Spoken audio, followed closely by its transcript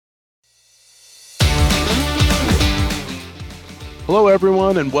Hello,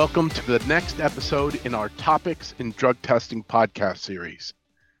 everyone, and welcome to the next episode in our Topics in Drug Testing podcast series.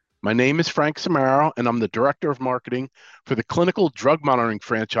 My name is Frank Samaro, and I'm the Director of Marketing for the Clinical Drug Monitoring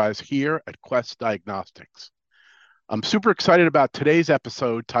franchise here at Quest Diagnostics. I'm super excited about today's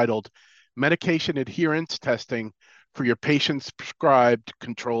episode titled Medication Adherence Testing for Your Patient's Prescribed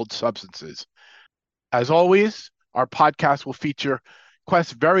Controlled Substances. As always, our podcast will feature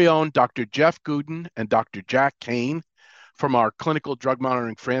Quest's very own Dr. Jeff Gooden and Dr. Jack Kane from our Clinical Drug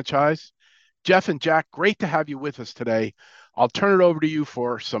Monitoring franchise. Jeff and Jack, great to have you with us today. I'll turn it over to you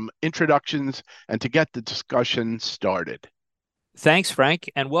for some introductions and to get the discussion started. Thanks, Frank,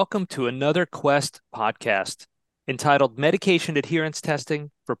 and welcome to another Quest podcast entitled Medication Adherence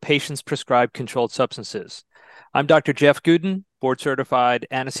Testing for Patients Prescribed Controlled Substances. I'm Dr. Jeff Gooden, board-certified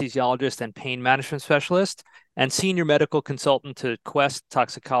anesthesiologist and pain management specialist, and senior medical consultant to Quest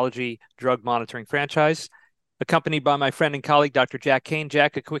Toxicology Drug Monitoring franchise, accompanied by my friend and colleague, Dr. Jack Kane.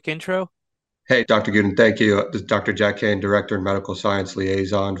 Jack, a quick intro. Hey, Dr. Gooden, thank you. This is Dr. Jack Kane, Director and Medical Science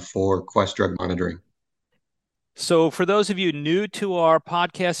Liaison for Quest Drug Monitoring. So for those of you new to our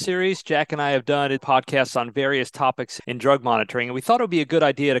podcast series, Jack and I have done podcasts on various topics in drug monitoring, and we thought it would be a good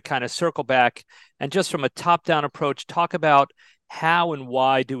idea to kind of circle back and just from a top-down approach, talk about how and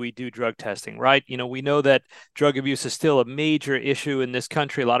why do we do drug testing, right? You know, we know that drug abuse is still a major issue in this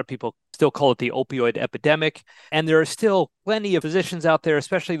country. A lot of people still call it the opioid epidemic. And there are still plenty of physicians out there,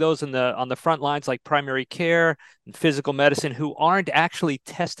 especially those on the front lines like primary care and physical medicine, who aren't actually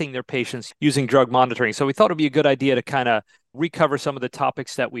testing their patients using drug monitoring. So we thought it'd be a good idea to kind of recover some of the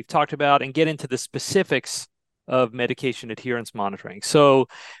topics that we've talked about and get into the specifics of medication adherence monitoring. So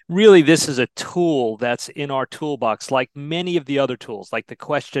really, this is a tool that's in our toolbox, like many of the other tools, like the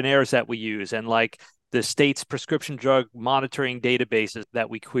questionnaires that we use and like the state's prescription drug monitoring databases that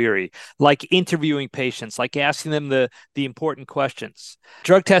we query, like interviewing patients, like asking them the important questions.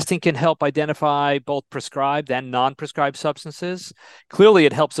 Drug testing can help identify both prescribed and non-prescribed substances. Clearly,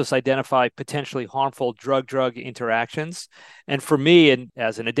 it helps us identify potentially harmful drug-drug interactions. And for me, and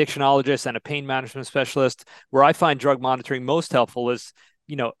as an addictionologist and a pain management specialist, where I find drug monitoring most helpful is,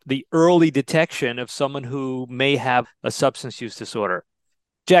 you know, the early detection of someone who may have a substance use disorder.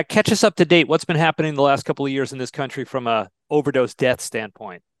 Jack, catch us up to date. What's been happening the last couple of years in this country from a overdose death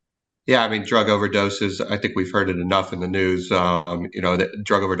standpoint? Yeah, I mean, drug overdoses, I think we've heard it enough in the news. That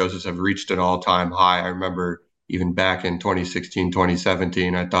drug overdoses have reached an all-time high. I remember even back in 2016,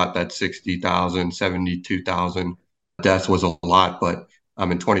 2017, I thought that 60,000, 72,000 deaths was a lot. But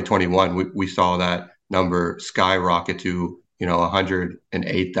in 2021, we saw that number skyrocket to,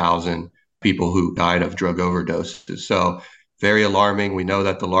 108,000 people who died of drug overdoses. So very alarming. We know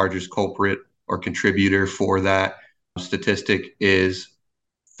that the largest culprit or contributor for that statistic is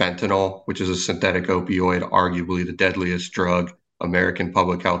fentanyl, which is a synthetic opioid, arguably the deadliest drug American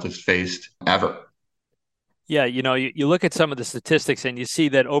public health has faced ever. Yeah, you look at some of the statistics and you see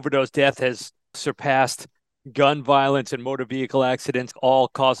that overdose death has surpassed gun violence and motor vehicle accidents, all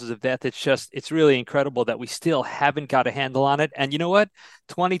causes of death. It's really incredible that we still haven't got a handle on it. And you know what?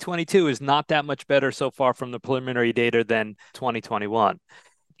 2022 is not that much better so far from the preliminary data than 2021.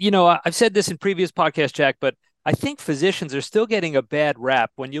 I've said this in previous podcasts, Jack, but I think physicians are still getting a bad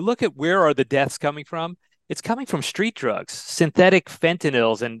rap. When you look at where are the deaths coming from, it's coming from street drugs, synthetic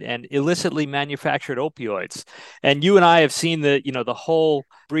fentanyls, and illicitly manufactured opioids. And you and I have seen the whole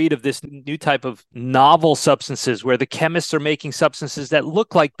breed of this new type of novel substances where the chemists are making substances that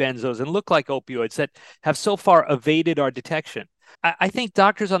look like benzos and look like opioids that have so far evaded our detection. I think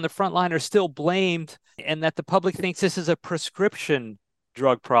doctors on the front line are still blamed and that the public thinks this is a prescription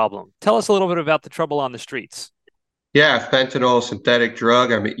drug problem. Tell us a little bit about the trouble on the streets. Yeah, fentanyl, synthetic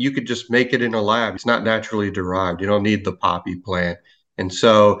drug. I mean, you could just make it in a lab. It's not naturally derived. You don't need the poppy plant. And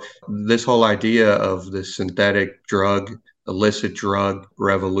so this whole idea of the synthetic drug, illicit drug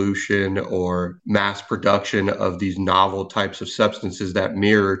revolution or mass production of these novel types of substances that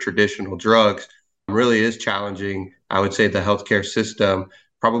mirror traditional drugs really is challenging, I would say, the healthcare system,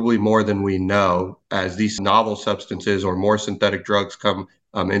 probably more than we know, as these novel substances or more synthetic drugs come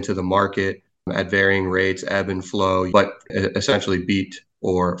into the market at varying rates, ebb and flow, but essentially beat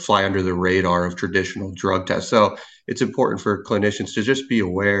or fly under the radar of traditional drug tests. So it's important for clinicians to just be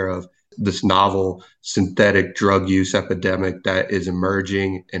aware of this novel synthetic drug use epidemic that is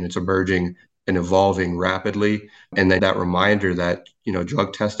emerging, and it's emerging and evolving rapidly. And then that reminder that,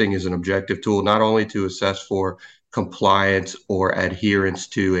 drug testing is an objective tool, not only to assess for compliance or adherence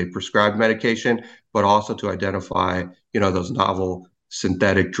to a prescribed medication, but also to identify, those novel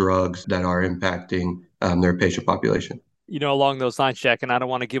synthetic drugs that are impacting their patient population. Along those lines, Jack, and I don't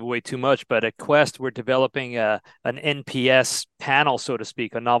want to give away too much, but at Quest, we're developing an NPS panel, so to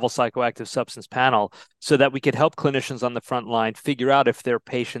speak, a novel psychoactive substance panel, so that we could help clinicians on the front line figure out if their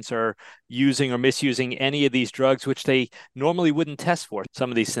patients are using or misusing any of these drugs, which they normally wouldn't test for, some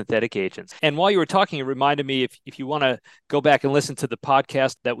of these synthetic agents. And while you were talking, it reminded me, if you want to go back and listen to the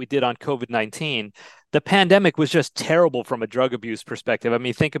podcast that we did on COVID-19, the pandemic was just terrible from a drug abuse perspective. I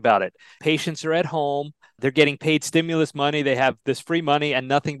mean, think about it. Patients are at home. They're getting paid stimulus money. They have this free money and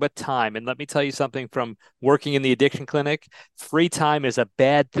nothing but time. And let me tell you something from working in the addiction clinic, free time is a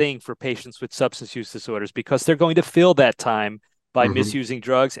bad thing for patients with substance use disorders because they're going to fill that time by misusing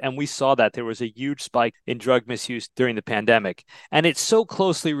drugs. And we saw that there was a huge spike in drug misuse during the pandemic. And it so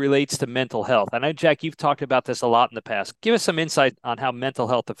closely relates to mental health. I know, Jack, you've talked about this a lot in the past. Give us some insight on how mental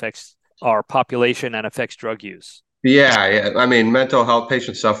health affects our population and affects drug use. Yeah. I mean, mental health,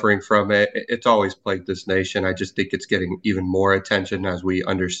 patients suffering from it, it's always plagued this nation. I just think it's getting even more attention as we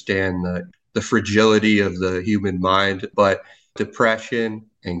understand the fragility of the human mind. But depression,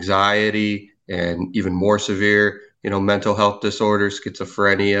 anxiety, and even more severe, mental health disorders,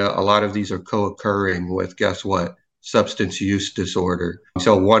 schizophrenia, a lot of these are co-occurring with, guess what? Substance use disorder.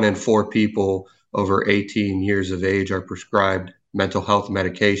 So 1 in 4 people over 18 years of age are prescribed mental health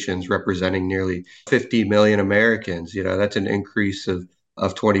medications, representing nearly 50 million Americans. That's an increase of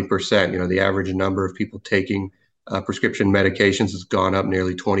 20%. The average number of people taking prescription medications has gone up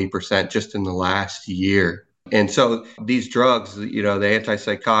nearly 20% just in the last year. And so these drugs, the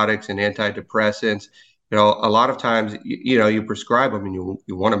antipsychotics and antidepressants, a lot of times, you prescribe them and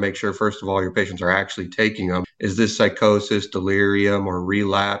you want to make sure, first of all, your patients are actually taking them. Is this psychosis, delirium, or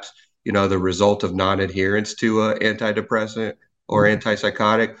relapse, the result of non-adherence to an antidepressant or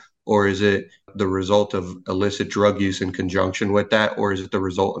antipsychotic, or is it the result of illicit drug use in conjunction with that, or is it the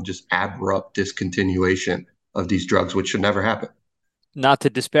result of just abrupt discontinuation of these drugs, which should never happen? Not to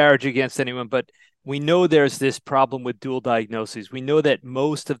disparage against anyone, but we know there's this problem with dual diagnoses. We know that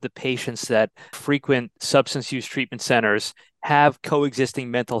most of the patients that frequent substance use treatment centers have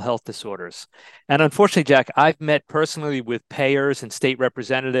coexisting mental health disorders. And unfortunately, Jack, I've met personally with payers and state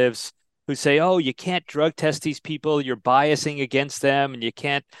representatives who say, oh, you can't drug test these people, you're biasing against them, and you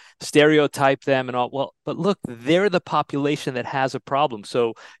can't stereotype them and all. Well, but look, they're the population that has a problem.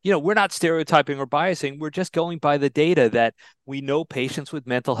 So, we're not stereotyping or biasing. We're just going by the data that we know patients with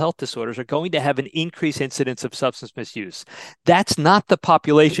mental health disorders are going to have an increased incidence of substance misuse. That's not the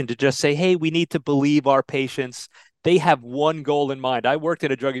population to just say, hey, we need to believe our patients. They have one goal in mind. I worked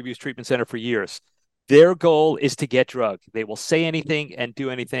at a drug abuse treatment center for years. Their goal is to get drug. They will say anything and do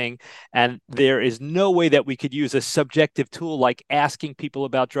anything. And there is no way that we could use a subjective tool like asking people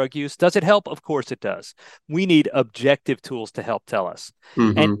about drug use. Does it help? Of course it does. We need objective tools to help tell us.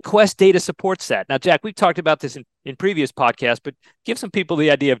 And Quest data supports that. Now, Jack, we've talked about this in previous podcasts, but give some people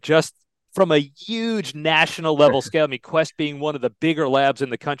the idea of just from a huge national level scale, I mean, Quest being one of the bigger labs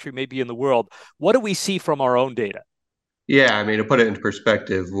in the country, maybe in the world, what do we see from our own data? Yeah, I mean, to put it into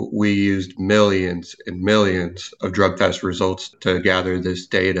perspective, we used millions and millions of drug test results to gather this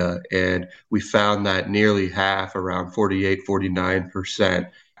data. And we found that nearly half, around 48, 49%,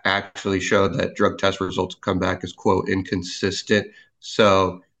 actually showed that drug test results come back as, quote, inconsistent.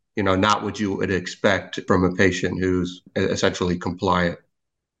 So, not what you would expect from a patient who's essentially compliant.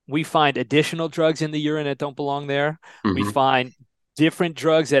 We find additional drugs in the urine that don't belong there. We find different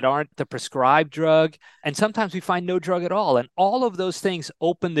drugs that aren't the prescribed drug. And sometimes we find no drug at all. And all of those things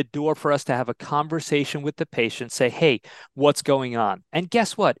open the door for us to have a conversation with the patient, say, hey, what's going on? And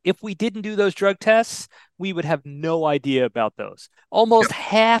guess what? If we didn't do those drug tests, we would have no idea about those. Almost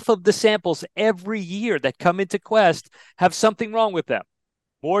half of the samples every year that come into Quest have something wrong with them.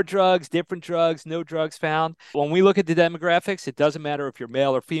 More drugs, different drugs, no drugs found. When we look at the demographics, it doesn't matter if you're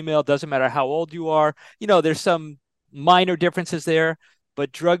male or female, it doesn't matter how old you are. There's some minor differences there,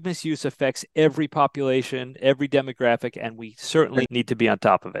 but drug misuse affects every population, every demographic, and we certainly need to be on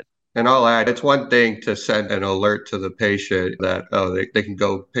top of it. And I'll add, it's one thing to send an alert to the patient that, they can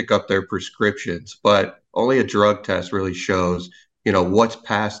go pick up their prescriptions, but only a drug test really shows, what's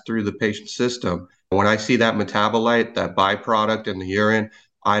passed through the patient's system. When I see that metabolite, that byproduct in the urine,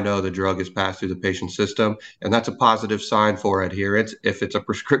 I know the drug has passed through the patient's system, and that's a positive sign for adherence. If it's a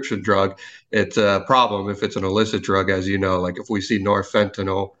prescription drug, it's a problem. If it's an illicit drug, as you know, like if we see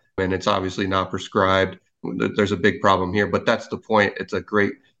norfentanyl and it's obviously not prescribed, there's a big problem here. But that's the point. It's a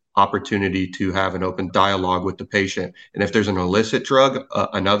great opportunity to have an open dialogue with the patient. And if there's an illicit drug,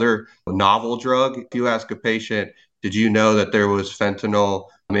 another novel drug, if you ask a patient, did you know that there was fentanyl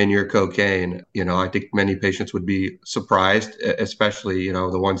in your cocaine? I think many patients would be surprised, especially,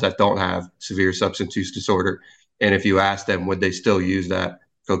 the ones that don't have severe substance use disorder. And if you ask them, would they still use that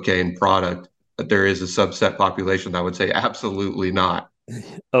cocaine product? But there is a subset population that would say absolutely not.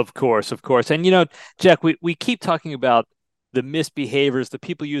 Of course, of course. And, Jack, we keep talking about the misbehaviors, the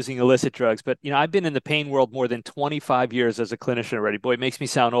people using illicit drugs. But, I've been in the pain world more than 25 years as a clinician already. Boy, it makes me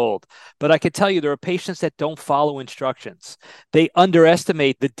sound old. But I could tell you there are patients that don't follow instructions. They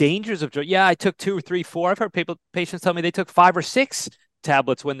underestimate the dangers of drugs. Yeah, I took 2 or 3, 4. I've heard patients tell me they took 5 or 6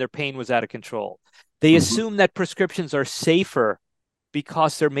 tablets when their pain was out of control. They assume that prescriptions are safer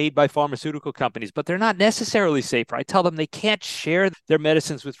because they're made by pharmaceutical companies, but they're not necessarily safer. I tell them they can't share their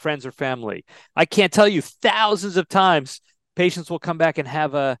medicines with friends or family. I can't tell you thousands of times patients will come back and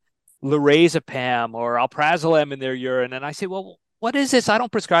have a lorazepam or alprazolam in their urine. And I say, well, what is this? I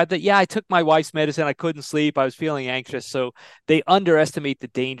don't prescribe that. Yeah, I took my wife's medicine. I couldn't sleep. I was feeling anxious. So they underestimate the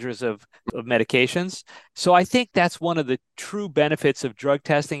dangers of medications. So I think that's one of the true benefits of drug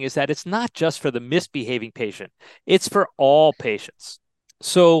testing is that it's not just for the misbehaving patient. It's for all patients.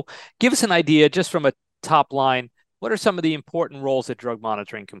 So give us an idea just from a top line. What are some of the important roles that drug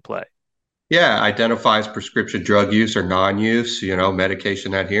monitoring can play? Yeah, identifies prescription drug use or non-use,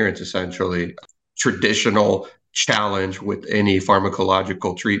 medication adherence, essentially. Traditional challenge with any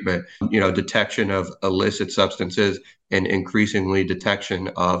pharmacological treatment, detection of illicit substances and increasingly detection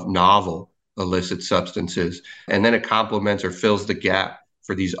of novel illicit substances. And then it complements or fills the gap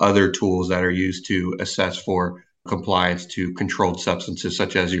for these other tools that are used to assess for compliance to controlled substances,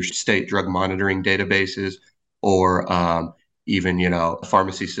 such as your state drug monitoring databases or even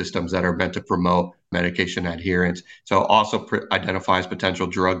pharmacy systems that are meant to promote medication adherence. So also identifies potential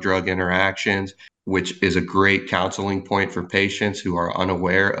drug interactions, which is a great counseling point for patients who are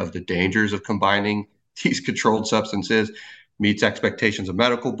unaware of the dangers of combining these controlled substances, meets expectations of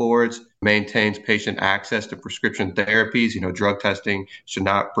medical boards, maintains patient access to prescription therapies. Drug testing should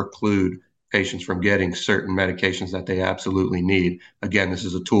not preclude patients from getting certain medications that they absolutely need. Again, this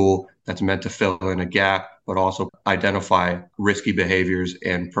is a tool that's meant to fill in a gap, but also identify risky behaviors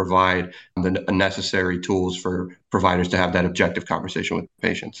and provide the necessary tools for providers to have that objective conversation with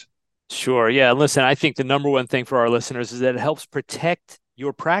patients. Sure. Yeah. Listen, I think the number one thing for our listeners is that it helps protect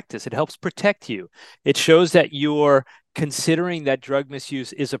your practice. It helps protect you. It shows that you're considering that drug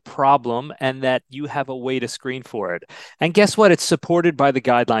misuse is a problem and that you have a way to screen for it. And guess what? It's supported by the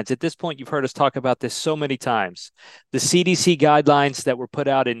guidelines. At this point, you've heard us talk about this so many times. The CDC guidelines that were put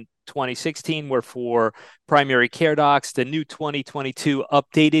out in 2016 were for primary care docs. The new 2022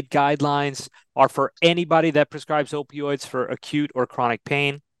 updated guidelines are for anybody that prescribes opioids for acute or chronic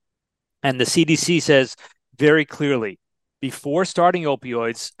pain. And the CDC says very clearly, before starting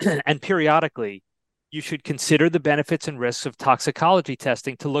opioids and periodically, you should consider the benefits and risks of toxicology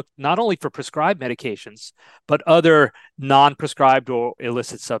testing to look not only for prescribed medications, but other non-prescribed or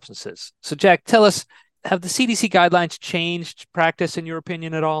illicit substances. So, Jack, tell us, have the CDC guidelines changed practice in your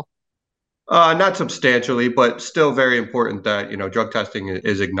opinion at all? Not substantially, but still very important that, drug testing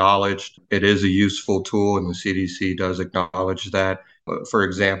is acknowledged. It is a useful tool, and the CDC does acknowledge that. For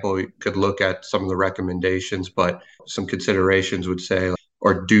example, you could look at some of the recommendations, but some considerations would say,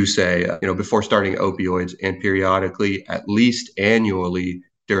 or do say, before starting opioids and periodically, at least annually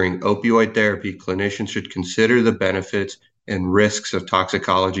during opioid therapy, clinicians should consider the benefits and risks of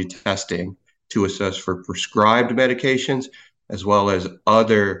toxicology testing to assess for prescribed medications as well as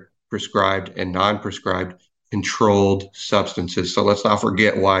other prescribed and non-prescribed controlled substances. So let's not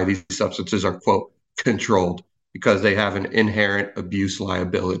forget why these substances are, quote, controlled, because they have an inherent abuse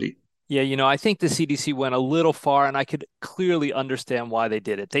liability. Yeah, I think the CDC went a little far, and I could clearly understand why they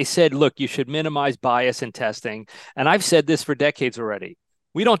did it. They said, look, you should minimize bias in testing. And I've said this for decades already.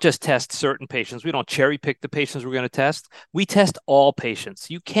 We don't just test certain patients. We don't cherry pick the patients we're going to test. We test all patients.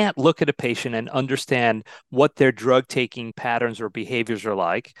 You can't look at a patient and understand what their drug taking patterns or behaviors are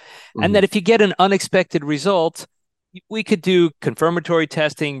like. And that if you get an unexpected result, we could do confirmatory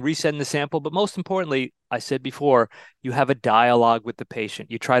testing, resend the sample, but most importantly, I said before, you have a dialogue with the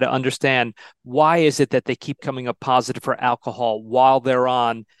patient. You try to understand why is it that they keep coming up positive for alcohol while they're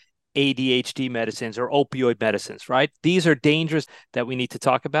on ADHD medicines or opioid medicines, right? These are dangers that we need to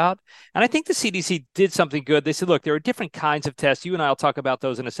talk about. And I think the CDC did something good. They said, look, there are different kinds of tests. You and I will talk about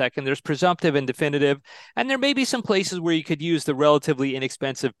those in a second. There's presumptive and definitive. And there may be some places where you could use the relatively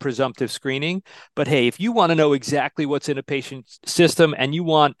inexpensive presumptive screening. But hey, if you want to know exactly what's in a patient's system and you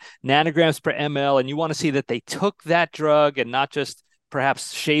want nanograms per ml and you want to see that they took that drug and not just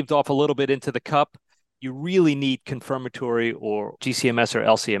perhaps shaved off a little bit into the cup, you really need confirmatory or GCMS or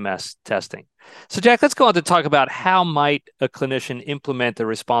LCMS testing. So, Jack, let's go on to talk about how might a clinician implement a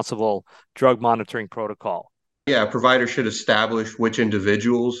responsible drug monitoring protocol. Yeah, a provider should establish which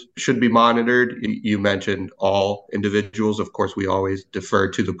individuals should be monitored. You mentioned all individuals. Of course, we always defer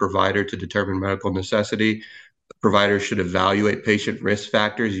to the provider to determine medical necessity. Providers should evaluate patient risk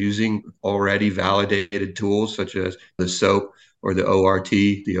factors using already validated tools such as the SOAP or the ORT,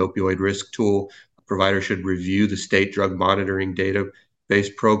 the opioid risk tool. Providers should review the state drug monitoring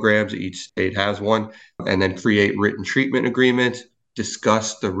database programs. Each state has one, and then create written treatment agreements,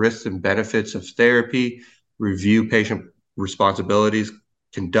 discuss the risks and benefits of therapy, review patient responsibilities,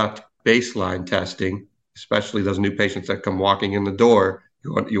 conduct baseline testing, especially those new patients that come walking in the door.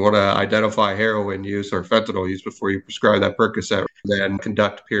 You want to identify heroin use or fentanyl use before you prescribe that Percocet, then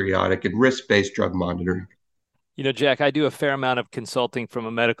conduct periodic and risk-based drug monitoring. You know, Jack, I do a fair amount of consulting from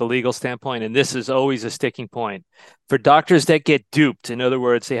a medical legal standpoint, and this is always a sticking point. For doctors that get duped, in other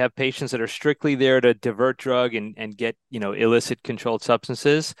words, they have patients that are strictly there to divert drug and get, illicit controlled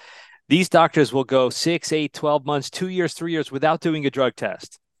substances. These doctors will go 6, 8, 12 months, 2 years, 3 years without doing a drug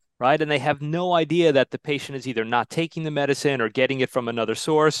test, right? And they have no idea that the patient is either not taking the medicine or getting it from another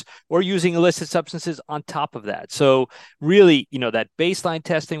source or using illicit substances on top of that. So really, that baseline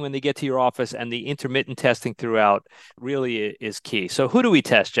testing when they get to your office and the intermittent testing throughout really is key. So who do we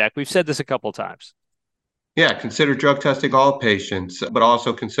test, Jack? We've said this a couple of times. Yeah, consider drug testing all patients, but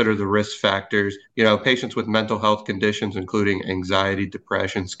also consider the risk factors. Patients with mental health conditions, including anxiety,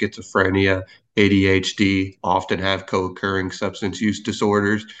 depression, schizophrenia, ADHD, often have co-occurring substance use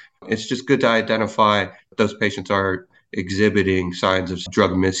disorders. It's just good to identify if those patients are exhibiting signs of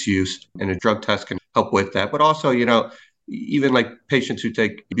drug misuse, and a drug test can help with that. But also, even like patients who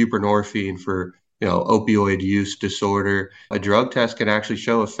take buprenorphine for opioid use disorder, a drug test can actually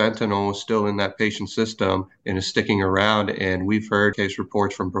show if fentanyl is still in that patient's system and is sticking around. And we've heard case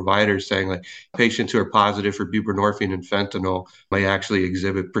reports from providers saying like patients who are positive for buprenorphine and fentanyl may actually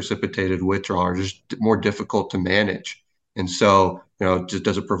exhibit precipitated withdrawal or just more difficult to manage. And so, just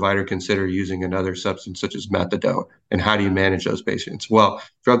does a provider consider using another substance such as methadone? And how do you manage those patients? Well,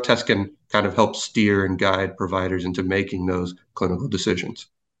 drug tests can kind of help steer and guide providers into making those clinical decisions.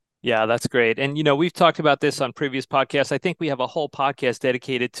 Yeah, that's great. And, we've talked about this on previous podcasts. I think we have a whole podcast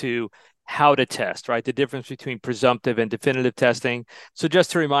dedicated to how to test, right? The difference between presumptive and definitive testing. So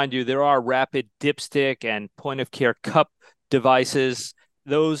just to remind you, there are rapid dipstick and point of care cup devices.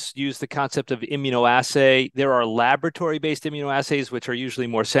 Those use the concept of immunoassay. There are laboratory-based immunoassays, which are usually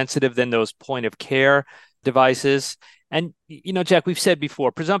more sensitive than those point of care devices. And, Jack, we've said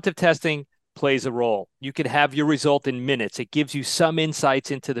before, presumptive testing plays a role. You could have your result in minutes. It gives you some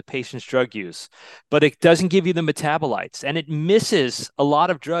insights into the patient's drug use, but it doesn't give you the metabolites, and it misses a lot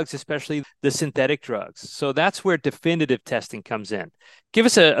of drugs, especially the synthetic drugs. So that's where definitive testing comes in. Give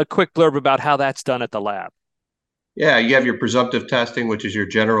us a quick blurb about how that's done at the lab. Yeah, you have your presumptive testing, which is your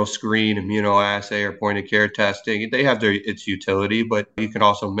general screen, immunoassay, or point of care testing. They have its utility, but you can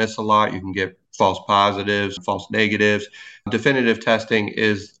also miss a lot. You can get false positives, false negatives. Definitive testing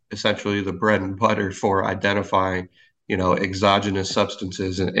is essentially the bread and butter for identifying, exogenous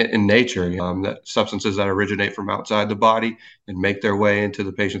substances in nature, that substances that originate from outside the body and make their way into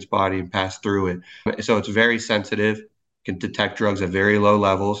the patient's body and pass through it. So it's very sensitive, can detect drugs at very low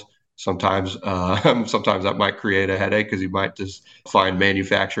levels. Sometimes, sometimes that might create a headache because you might just find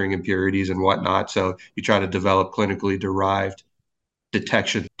manufacturing impurities and whatnot. So you try to develop clinically derived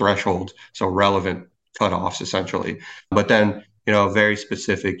detection thresholds, so relevant cutoffs essentially. But then, very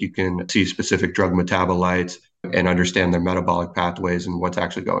specific, you can see specific drug metabolites and understand their metabolic pathways and what's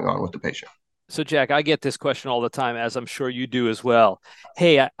actually going on with the patient. So, Jack, I get this question all the time, as I'm sure you do as well.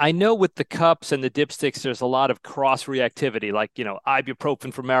 Hey, I know with the cups and the dipsticks, there's a lot of cross reactivity, like,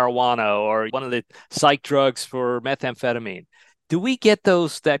 ibuprofen for marijuana or one of the psych drugs for methamphetamine. Do we get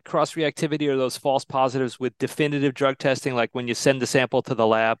that cross reactivity or those false positives with definitive drug testing, like when you send the sample to the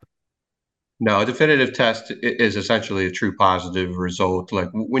lab? No, a definitive test is essentially a true positive result. Like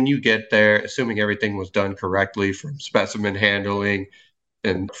when you get there, assuming everything was done correctly from specimen handling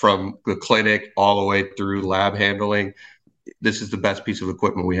and from the clinic all the way through lab handling, this is the best piece of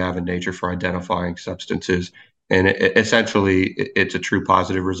equipment we have in nature for identifying substances. And essentially, it's a true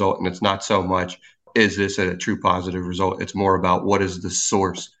positive result. And it's not so much, is this a true positive result? It's more about what is the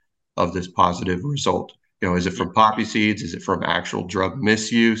source of this positive result? Is it from poppy seeds? Is it from actual drug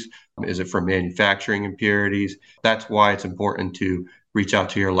misuse? Is it from manufacturing impurities? That's why it's important to reach out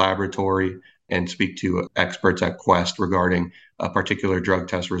to your laboratory and speak to experts at Quest regarding particular drug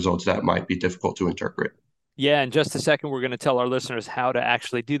test results that might be difficult to interpret. Yeah, in just a second, we're going to tell our listeners how to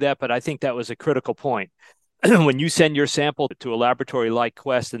actually do that. But I think that was a critical point. When you send your sample to a laboratory like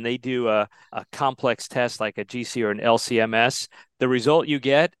Quest and they do a complex test like a GC or an LCMS, the result you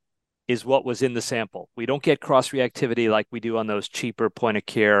get is what was in the sample. We don't get cross-reactivity like we do on those cheaper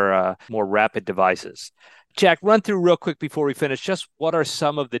point-of-care, more rapid devices. Jack, run through real quick before we finish, just what are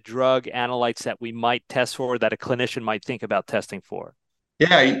some of the drug analytes that we might test for, that a clinician might think about testing for?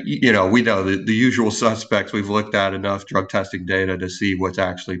 Yeah, we know the usual suspects. We've looked at enough drug testing data to see what's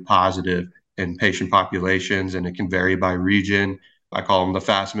actually positive in patient populations, and it can vary by region. I call them the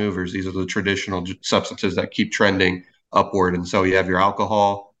fast movers. These are the traditional substances that keep trending upward. And so you have your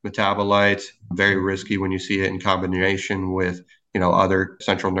alcohol metabolites, very risky when you see it in combination with, other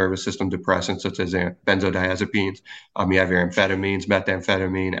central nervous system depressants such as benzodiazepines. You have your amphetamines,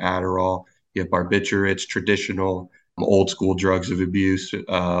 methamphetamine, Adderall. You have barbiturates, traditional old school drugs of abuse,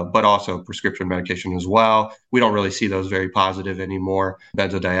 but also prescription medication as well. We don't really see those very positive anymore.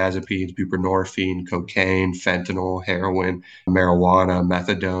 Benzodiazepines, buprenorphine, cocaine, fentanyl, heroin, marijuana,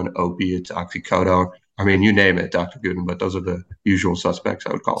 methadone, opiates, oxycodone. I mean, you name it, Dr. Gooden, but those are the usual suspects,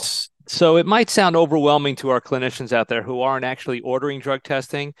 I would call. So it might sound overwhelming to our clinicians out there who aren't actually ordering drug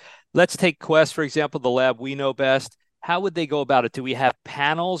testing. Let's take Quest, for example, the lab we know best. How would they go about it? Do we have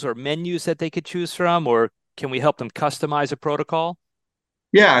panels or menus that they could choose from, or can we help them customize a protocol?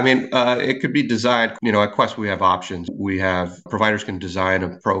 Yeah, I mean, it could be designed. At Quest, we have options. We have providers can design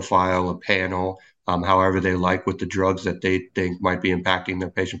a profile, a panel, however they like with the drugs that they think might be impacting their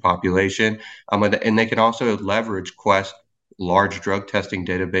patient population. And they can also leverage Quest large drug testing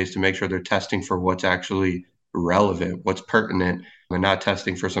database to make sure they're testing for what's actually relevant, what's pertinent, and not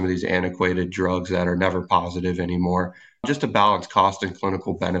testing for some of these antiquated drugs that are never positive anymore, just to balance cost and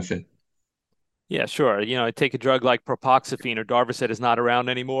clinical benefit. Yeah, sure. I take a drug like propoxyphene or Darvocet is not around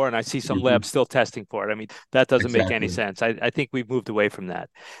anymore, and I see some labs still testing for it. I mean, that doesn't make any sense. I think we've moved away from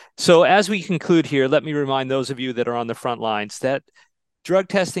that. So as we conclude here, let me remind those of you that are on the front lines that drug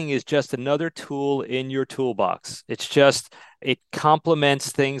testing is just another tool in your toolbox. It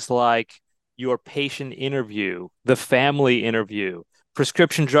complements things like your patient interview, the family interview,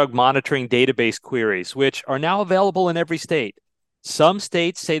 prescription drug monitoring database queries, which are now available in every state. Some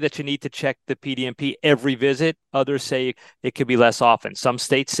states say that you need to check the PDMP every visit. Others say it could be less often. Some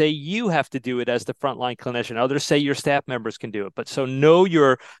states say you have to do it as the frontline clinician. Others say your staff members can do it. But so know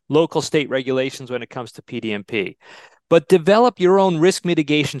your local state regulations when it comes to PDMP. But develop your own risk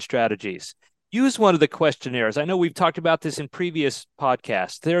mitigation strategies. Use one of the questionnaires. I know we've talked about this in previous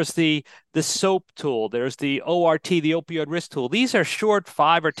podcasts. There's the SOAP tool. There's the ORT, the opioid risk tool. These are short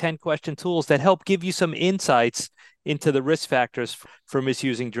 5 or 10 question tools that help give you some insights into the risk factors for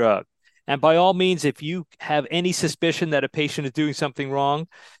misusing drug. And by all means, if you have any suspicion that a patient is doing something wrong,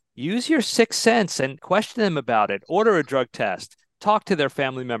 use your sixth sense and question them about it. Order a drug test. Talk to their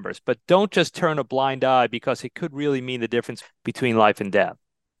family members, but don't just turn a blind eye because it could really mean the difference between life and death.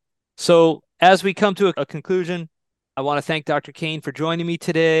 So as we come to a conclusion, I want to thank Dr. Kane for joining me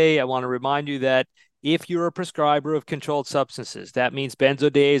today. I want to remind you that if you're a prescriber of controlled substances, that means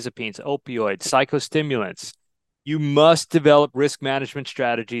benzodiazepines, opioids, psychostimulants, you must develop risk management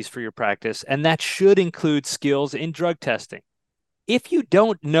strategies for your practice, and that should include skills in drug testing. If you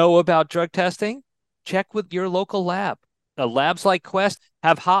don't know about drug testing, check with your local lab. Labs like Quest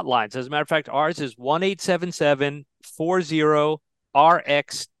have hotlines. As a matter of fact, ours is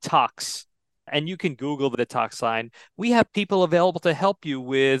 1-877-40-RX-TOX. And you can Google the TOX line. We have people available to help you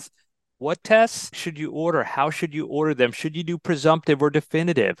with what tests should you order? How should you order them? Should you do presumptive or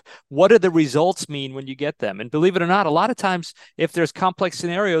definitive? What do the results mean when you get them? And believe it or not, a lot of times, if there's complex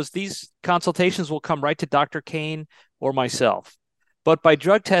scenarios, these consultations will come right to Dr. Kane or myself. But by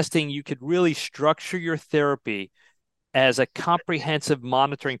drug testing, you could really structure your therapy as a comprehensive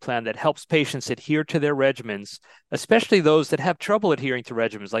monitoring plan that helps patients adhere to their regimens, especially those that have trouble adhering to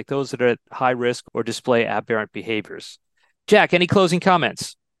regimens, like those that are at high risk or display aberrant behaviors. Jack, any closing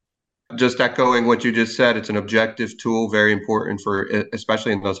comments? Just echoing what you just said, it's an objective tool, very important for,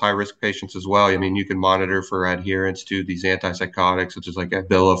 especially in those high risk patients as well. I mean, you can monitor for adherence to these antipsychotics, such as like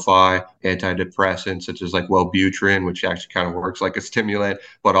Abilify, antidepressants, such as like Wellbutrin, which actually kind of works like a stimulant,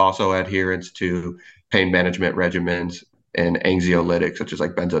 but also adherence to pain management regimens and anxiolytics, such as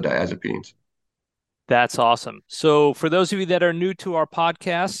like benzodiazepines. That's awesome. So for those of you that are new to our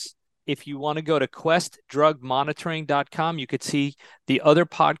podcasts, if you want to go to questdrugmonitoring.com, you could see the other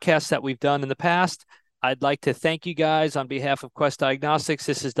podcasts that we've done in the past. I'd like to thank you guys on behalf of Quest Diagnostics.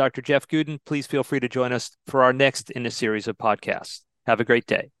 This is Dr. Jeff Gooden. Please feel free to join us for our next in a series of podcasts. Have a great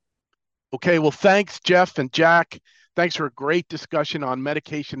day. Okay, well, thanks, Jeff and Jack. Thanks for a great discussion on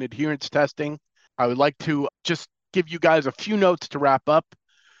medication adherence testing. I would like to just give you guys a few notes to wrap up.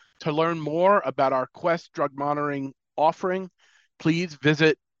 To learn more about our Quest Drug Monitoring offering, please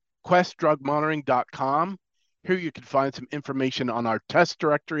visit questdrugmonitoring.com. Here you can find some information on our test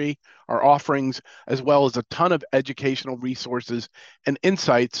directory, our offerings, as well as a ton of educational resources and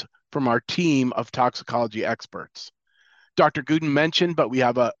insights from our team of toxicology experts. Dr. Gooden mentioned, but we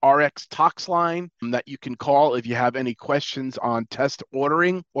have a RX Tox line that you can call if you have any questions on test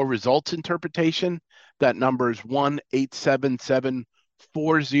ordering or results interpretation. That number is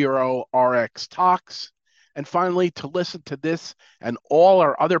 1-877-40-RX Tox. Finally, to listen to this and all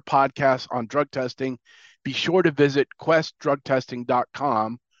our other podcasts on drug testing, be sure to visit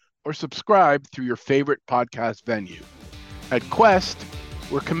questdrugtesting.com or subscribe through your favorite podcast venue. At Quest,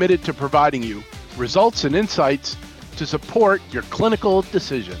 we're committed to providing you results and insights to support your clinical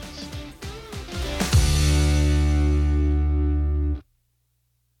decisions.